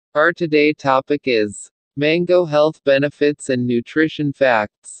Our today topic is mango health benefits and nutrition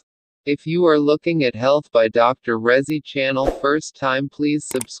facts. If you are looking at Health by Dr. Rezi channel first time, please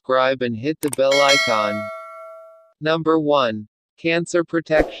subscribe and hit the bell icon. Number 1. Cancer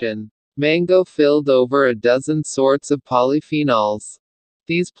protection. Mango filled over a dozen sorts of polyphenols.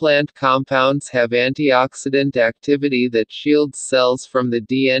 These plant compounds have antioxidant activity that shields cells from the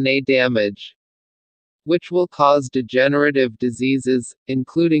DNA damage, which will cause degenerative diseases,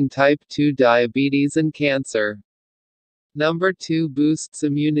 including type 2 diabetes and cancer. Number 2. Boosts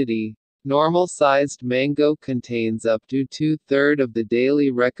immunity. Normal-sized mango contains up to 2/3 of the daily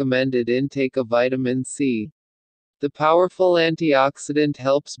recommended intake of vitamin C. The powerful antioxidant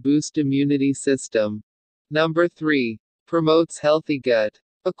helps boost immunity system. Number 3. Promotes healthy gut.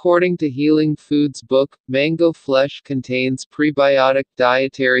 According to Healing Foods book, mango flesh contains prebiotic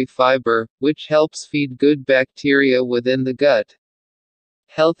dietary fiber, which helps feed good bacteria within the gut.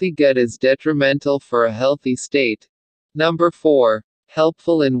 Healthy gut is detrimental for a healthy state. Number 4.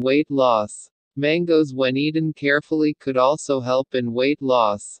 Helpful in weight loss. Mangoes, when eaten carefully, could also help in weight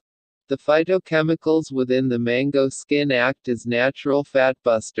loss. The phytochemicals within the mango skin act as natural fat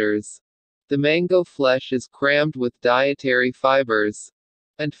busters. The mango flesh is crammed with dietary fibers,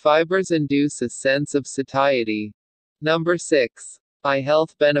 and fibers induce a sense of satiety. Number 6. Eye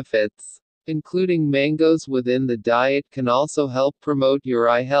health benefits. Including mangoes within the diet can also help promote your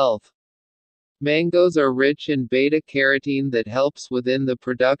eye health. Mangoes are rich in beta-carotene that helps within the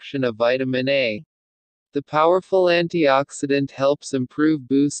production of vitamin A. The powerful antioxidant helps improve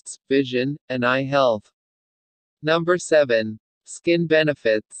boosts vision and eye health. Number 7. Skin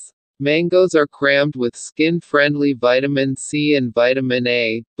benefits. Mangoes are crammed with skin-friendly vitamin C and vitamin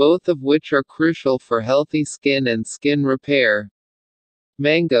A, both of which are crucial for healthy skin and skin repair.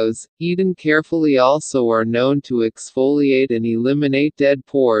 Mangoes, eaten carefully, also are known to exfoliate and eliminate dead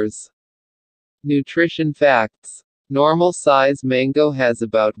pores. Nutrition facts. Normal size mango has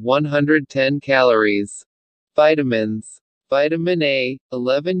about 110 calories. Vitamins. Vitamin A,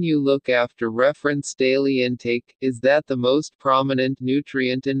 11 you look after reference daily intake, is that the most prominent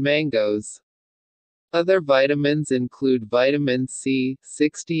nutrient in mangoes. Other vitamins include vitamin C,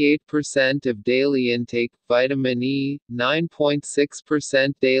 68% of daily intake, vitamin E,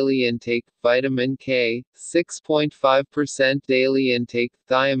 9.6% daily intake, vitamin K, 6.5% daily intake,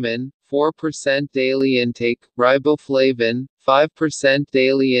 thiamine, 4% daily intake, riboflavin, 5%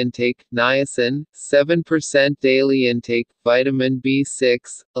 daily intake, niacin, 7% daily intake, vitamin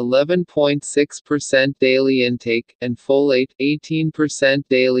B6, 11.6% daily intake, and folate, 18%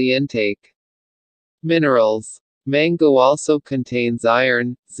 daily intake. Minerals. Mango also contains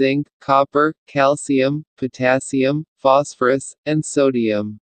iron, zinc, copper, calcium, potassium, phosphorus, and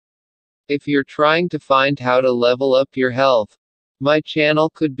sodium. If you're trying to find how to level up your health, my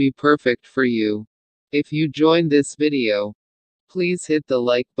channel could be perfect for you. If you joined this video, please hit the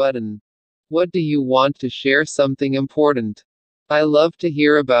like button. What do you want to share? Something important? I love to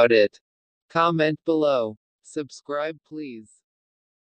hear about it. Comment below. Subscribe please.